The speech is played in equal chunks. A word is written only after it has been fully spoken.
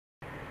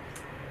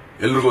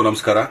ಎಲ್ರಿಗೂ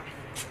ನಮಸ್ಕಾರ.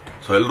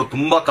 ಸೊ ಎಲ್ಲರೂ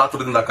ತುಂಬಾ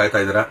ಕಾತುರದಿಂದ ಕಾಯ್ತಾ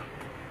ಇದ್ದೀರಾ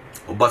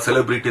ಒಬ್ಬ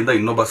ಸೆಲೆಬ್ರಿಟಿಯಿಂದ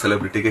ಇನ್ನೊಬ್ಬ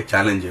ಸೆಲೆಬ್ರಿಟಿಗೆ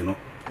ಚಾಲೆಂಜ್ ಏನು,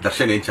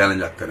 ದರ್ಶನ್ ಏನು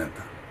ಚಾಲೆಂಜ್ ಆಗ್ತಾನೆ ಅಂತ.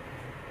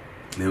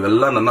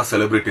 ನೀವೆಲ್ಲ ನನ್ನ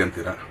ಸೆಲೆಬ್ರಿಟಿ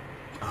ಅಂತೀರಾ,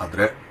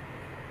 ಆದ್ರೆ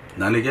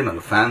ನನಗೆ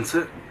ನನ್ನ ಫ್ಯಾನ್ಸ್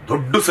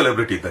ದೊಡ್ಡ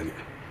ಸೆಲೆಬ್ರಿಟಿ ಇದ್ದಂಗೆ,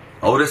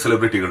 ಅವರೇ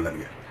ಸೆಲೆಬ್ರಿಟಿಗಳು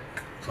ನನಗೆ.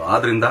 ಸೊ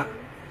ಆದ್ರಿಂದ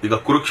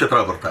ಈಗ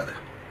ಕುರುಕ್ಷೇತ್ರ ಬರ್ತಾ ಇದೆ.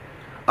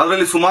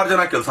 ಅದರಲ್ಲಿ ಸುಮಾರು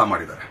ಜನ ಕೆಲಸ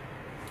ಮಾಡಿದ್ದಾರೆ.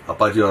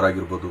 ಅಪ್ಪಾಜಿ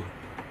ಅವರಾಗಿರ್ಬೋದು,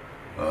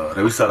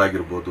 ರವಿ ಸರ್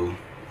ಆಗಿರ್ಬೋದು,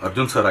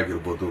 ಅರ್ಜುನ್ ಸರ್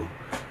ಆಗಿರ್ಬೋದು,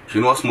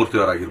 ಶ್ರೀನಿವಾಸ ಮೂರ್ತಿ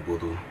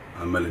ಅವರಾಗಿರ್ಬೋದು,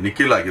 ಆಮೇಲೆ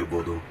ನಿಖಿಲ್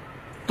ಆಗಿರ್ಬೋದು,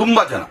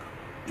 ತುಂಬಾ ಜನ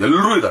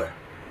ಎಲ್ಲರೂ ಇದ್ದಾರೆ.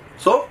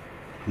 ಸೊ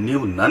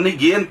ನೀವು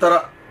ನನಗೇನ್ ತರ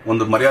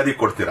ಒಂದು ಮರ್ಯಾದೆ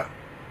ಕೊಡ್ತೀರಾ,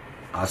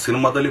 ಆ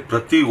ಸಿನಿಮಾದಲ್ಲಿ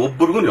ಪ್ರತಿ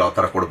ಒಬ್ಬರಿಗೂ ನೀವು ಯಾವ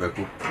ತರ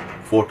ಕೊಡಬೇಕು.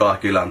 ಫೋಟೋ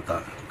ಹಾಕಿಲ್ಲ ಅಂತ,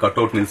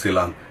 ಕಟ್ಔಟ್ ನಿಲ್ಸಿಲ್ಲ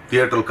ಅಂತ,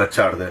 ಥಿಯೇಟರ್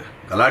ಕಚ್ಚಾಡ್ದೆ,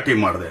 ಗಲಾಟೆ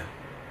ಮಾಡಿದೆ,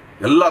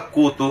 ಎಲ್ಲ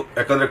ಕೂತು.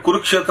 ಯಾಕಂದ್ರೆ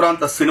ಕುರುಕ್ಷೇತ್ರ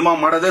ಅಂತ ಸಿನಿಮಾ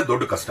ಮಾಡೋದೇ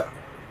ದೊಡ್ಡ ಕಷ್ಟ.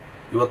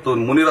 ಇವತ್ತು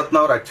ಮುನಿರತ್ನ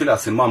ಅವರು ಆಕ್ಚುಲಿ ಆ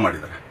ಸಿನಿಮಾ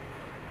ಮಾಡಿದ್ದಾರೆ.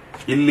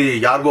 ಇಲ್ಲಿ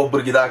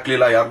ಯಾರಿಗೊಬ್ಬರಿಗೆ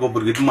ಇದಾಕ್ಲಿಲ್ಲ,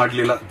 ಯಾರಿಗೊಬ್ಬರಿಗೆ ಇದು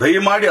ಮಾಡ್ಲಿಲ್ಲ.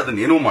 ದಯಮಾಡಿ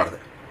ಅದನ್ನೇನೂ ಮಾಡಿದೆ.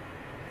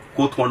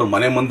 ಕೂತ್ಕೊಂಡು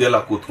ಮನೆ ಮುಂದೆ ಎಲ್ಲ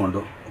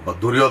ಕೂತ್ಕೊಂಡು ಒಬ್ಬ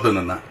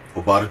ದುರ್ಯೋಧನನ್ನ,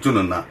 ಒಬ್ಬ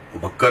ಅರ್ಜುನನ್ನ,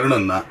 ಒಬ್ಬ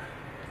ಕರ್ಣನ್ನ,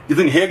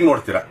 ಇದನ್ನ ಹೇಗೆ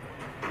ನೋಡ್ತೀರಾ?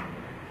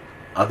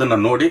 ಅದನ್ನ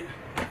ನೋಡಿ,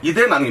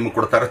 ಇದೇ ನಾನು ನಿಮ್ಗೆ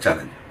ಕೊಡ್ತಾ ಇರೋ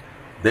ಚಾಲೆಂಜ್.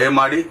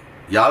 ದಯಮಾಡಿ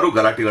ಯಾರು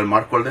ಗಲಾಟೆಗಳು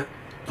ಮಾಡ್ಕೊಳ್ದೆ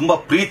ತುಂಬಾ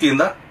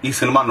ಪ್ರೀತಿಯಿಂದ ಈ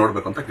ಸಿನಿಮಾ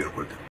ನೋಡ್ಬೇಕು ಅಂತ ಕೇಳ್ಕೊಳ್ತೀನಿ.